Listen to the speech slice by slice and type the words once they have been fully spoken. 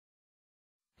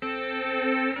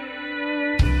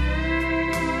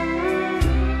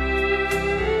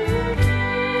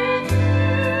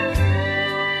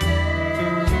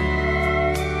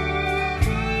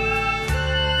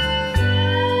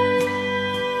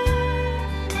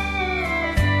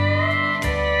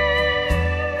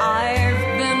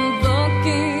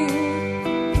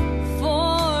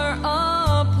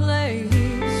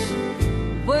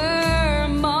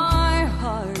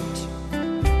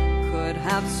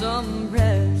some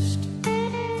rest,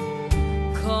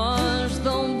 'cause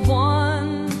the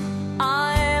one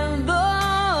I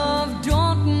love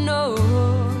don't know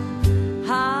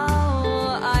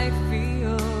how I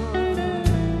feel.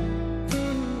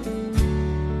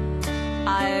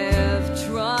 I've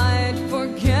tried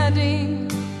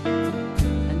forgetting,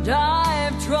 and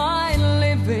I've tried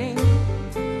living,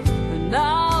 and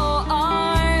now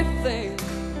I think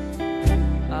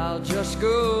I'll just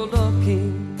go looking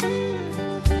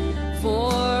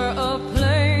for a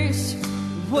place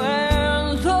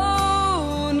where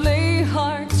lonely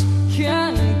hearts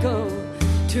can go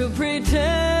to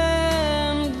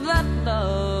pretend that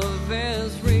love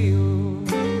is real.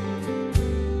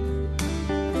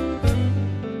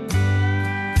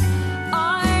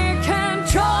 I can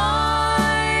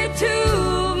try to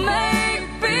make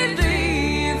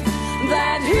believe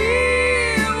that he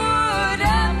would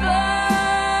ever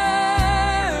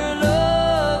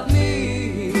love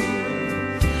me,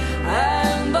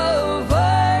 and the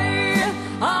way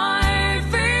I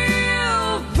feel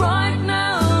right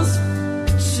now's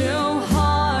so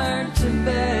hard to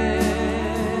bear.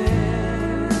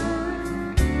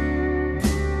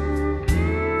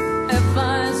 If I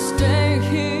stay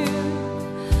here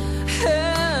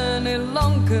any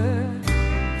longer,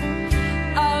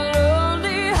 I'll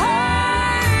only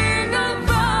hang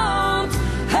around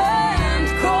and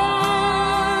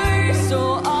cry. So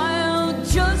I'll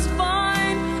just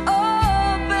find a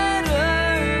better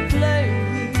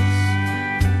place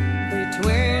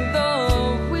between the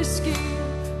whiskey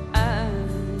and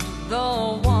the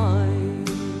wine.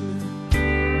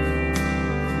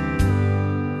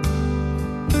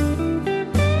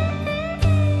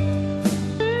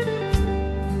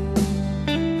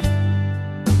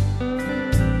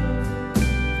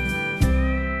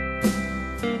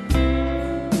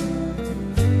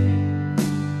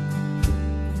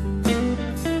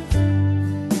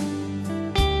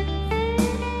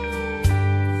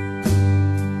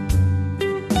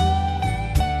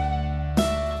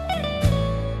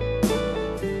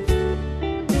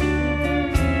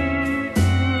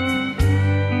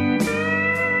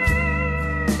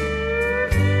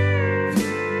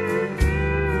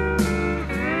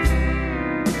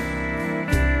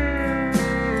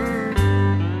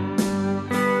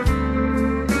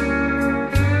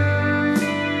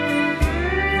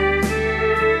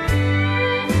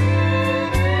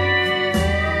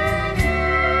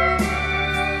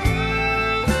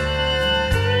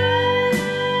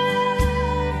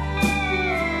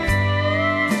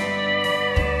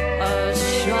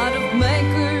 Shot of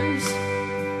makers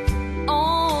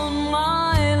on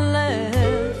my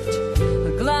left,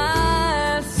 a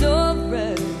glass of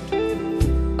red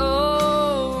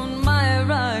on my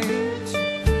right,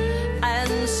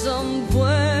 and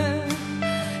somewhere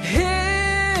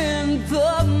in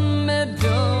the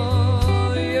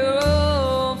middle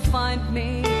you'll find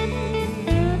me.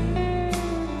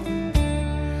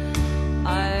 I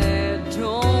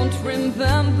don't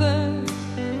remember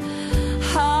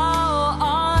how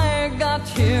I got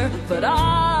here, but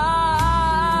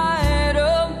I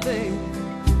don't think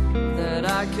that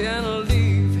I can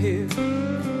leave here,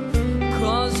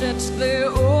 'cause it's the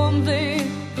only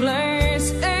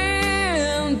place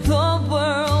in the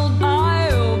world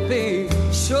I'll be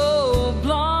so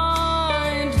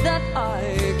blind that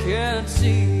I can't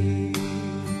see.